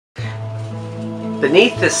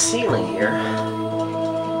Beneath this ceiling here,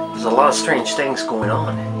 there's a lot of strange things going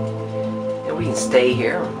on. And we can stay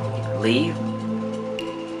here, we can leave.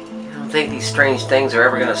 I don't think these strange things are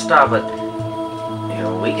ever going to stop, but you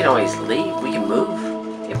know, we can always leave, we can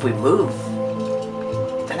move. If we move,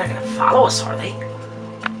 they're not going to follow us, are they?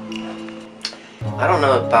 I don't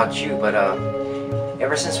know about you, but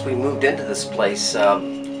ever since we moved into this place,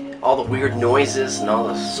 all the weird noises and all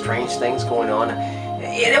the strange things going on,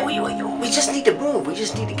 and we just need to move. We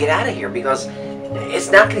just need to get out of here because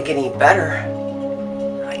it's not going to get any better.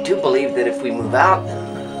 I do believe that if we move out,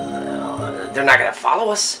 they're not going to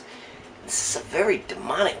follow us. This is a very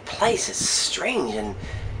demonic place. It's strange and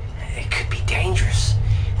it could be dangerous.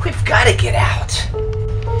 We've got to get out.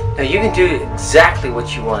 Now you can do exactly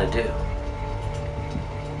what you want to do.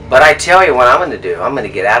 But I tell you what I'm going to do. I'm going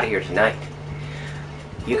to get out of here tonight.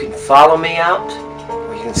 You can follow me out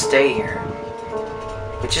or you can stay here.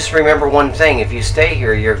 But just remember one thing. If you stay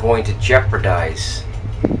here, you're going to jeopardize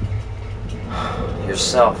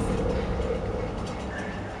yourself.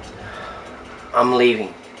 I'm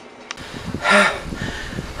leaving.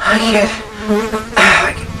 I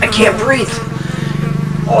can't breathe.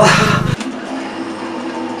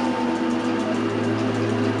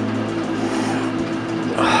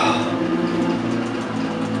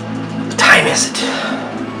 What time is it?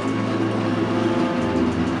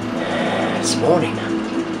 It's morning.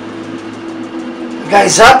 You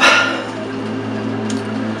guys up?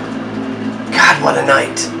 God, what a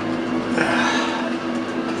night.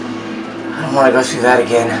 I don't want to go through that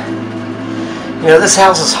again. You know, this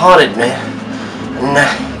house is haunted, man.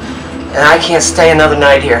 And I can't stay another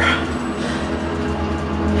night here.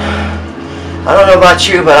 I don't know about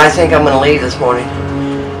you, but I think I'm going to leave this morning.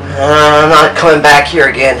 I'm not coming back here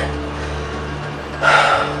again.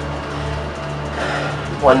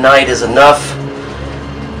 One night is enough.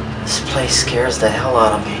 This place scares the hell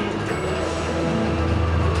out of me.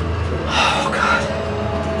 Oh, God.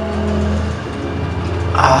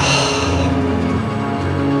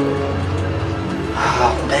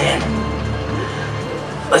 Oh, man.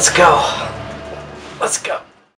 Let's go. Let's go.